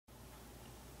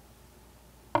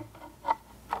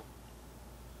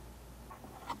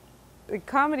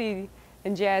comedy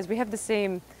and jazz, we have the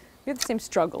same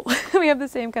struggle. We have the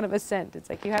same kind of ascent. It's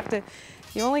like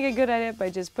you only get good at it by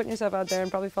just putting yourself out there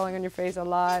and probably falling on your face a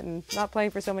lot and not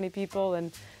playing for so many people,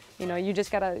 and you know, you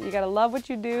gotta love what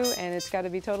you do, and it's gotta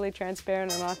be totally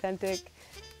transparent and authentic,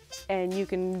 and you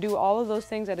can do all of those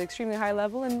things at an extremely high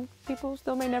level and people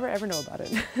still may never ever know about it.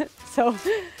 So,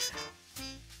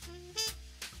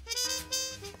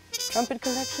 trumpet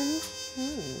collections?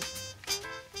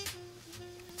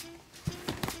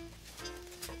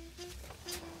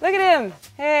 Look at him!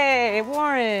 Hey,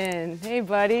 Warren! Hey,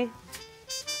 buddy.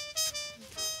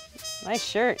 Nice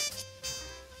shirt.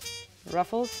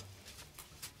 Ruffles.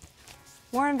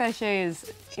 Warren Vacher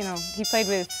is, you know, he played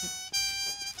with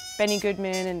Benny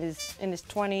Goodman in his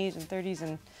 20s and 30s,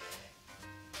 and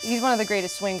he's one of the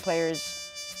greatest swing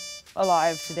players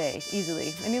alive today,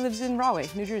 easily. And he lives in Rahway,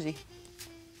 New Jersey.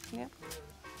 Yeah.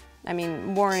 I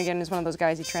mean, Warren, again, is one of those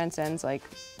guys, he transcends like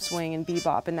swing and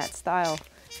bebop and that style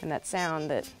and that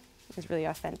sound that is really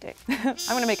authentic. I'm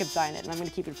gonna make him sign it, and I'm gonna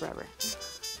keep it forever.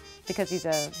 Because he's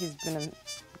been a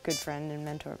good friend and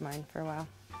mentor of mine for a while.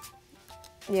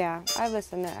 Yeah, I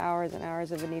listen to hours and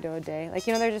hours of Anita a day. Like,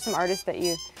 you know, there's just some artists that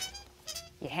you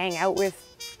hang out with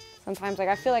sometimes. Like,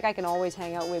 I feel like I can always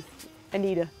hang out with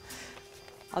Anita.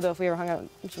 Although if we ever hung out,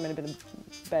 she might have been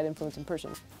a bad influence in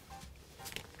person.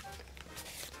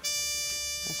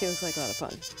 She looks like a lot of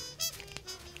fun.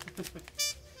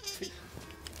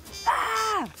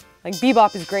 Ah! Like,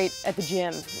 bebop is great at the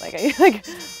gym. Like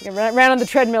I ran on the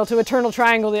treadmill to Eternal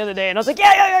Triangle the other day, and I was like,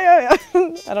 yeah.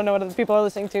 I don't know what other people are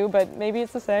listening to, but maybe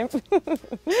it's the same.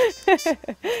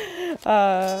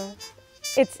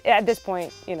 It's at this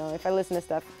point, you know, if I listen to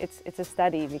stuff, it's a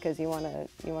study because you want to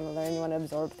learn, you want to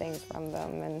absorb things from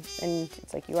them, and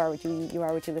it's like you are what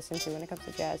you listen to when it comes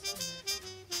to jazz.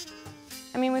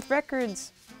 I mean, with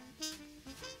records,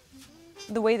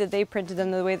 the way that they printed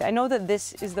them, the way that, I know that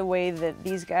this is the way that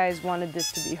these guys wanted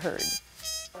this to be heard,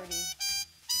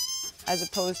 as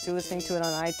opposed to listening to it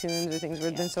on iTunes or things where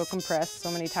it's been so compressed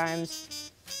so many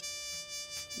times.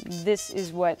 This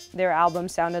is what their album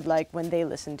sounded like when they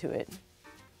listened to it,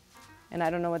 and I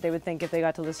don't know what they would think if they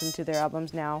got to listen to their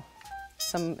albums now,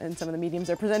 in some of the mediums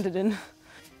they're presented in.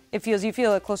 You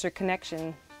feel a closer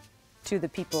connection to the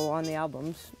people on the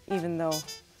albums, even though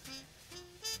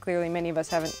clearly many of us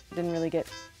didn't really get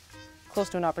close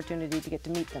to an opportunity to get to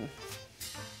meet them.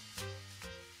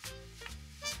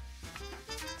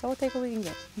 So we'll take what we can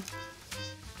get.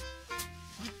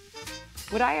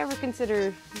 Would I ever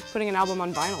consider putting an album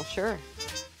on vinyl? Sure.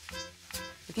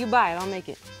 If you buy it, I'll make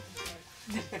it.